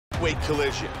lightweight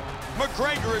collision.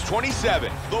 McGregor is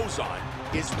 27. Lauzon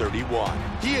is 31.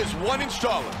 He is 1 inch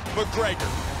taller. McGregor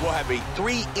will have a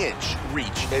 3-inch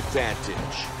reach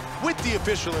advantage. With the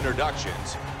official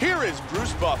introductions, here is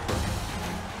Bruce Buffer,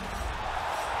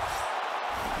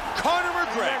 Conor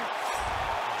McGregor,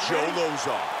 Joe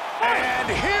Lauzon, and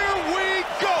here we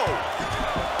go!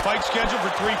 Fight scheduled for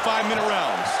 3 5-minute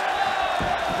rounds.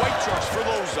 White trunks for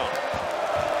Lauzon,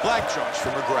 black trunks for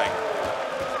McGregor.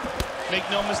 Make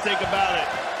no mistake about it,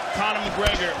 Conor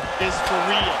McGregor is for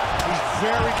real. He's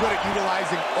very good at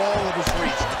utilizing all of his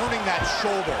reach, turning that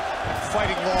shoulder,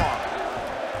 fighting long.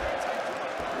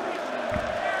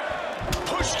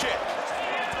 Push kick.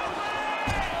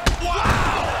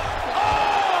 Wow!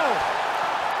 Oh!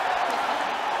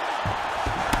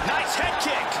 Nice head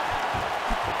kick.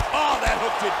 Oh, that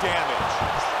hook did damage.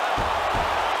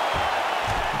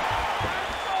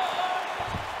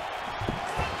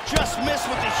 Just missed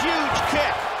with a huge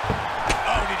kick.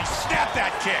 Oh, did he snap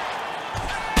that kick?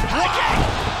 High kick!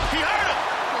 He hurt him!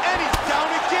 And he's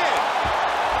down again!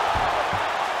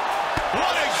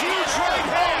 What a huge right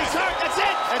hand! He's hurt, that's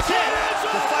it! That's it!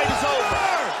 The fight is over.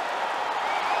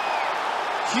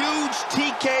 Huge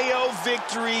TKO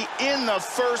victory in the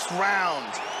first round.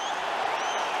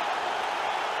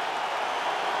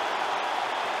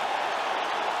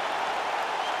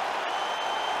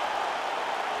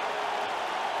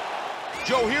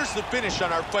 Joe, here's the finish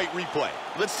on our fight replay.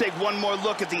 Let's take one more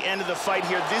look at the end of the fight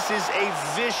here. This is a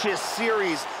vicious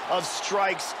series of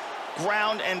strikes,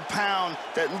 ground and pound,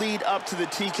 that lead up to the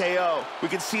TKO. We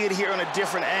can see it here on a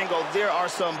different angle. There are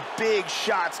some big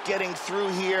shots getting through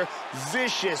here.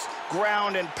 Vicious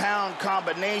ground and pound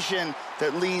combination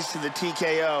that leads to the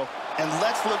TKO. And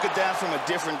let's look at that from a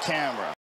different camera.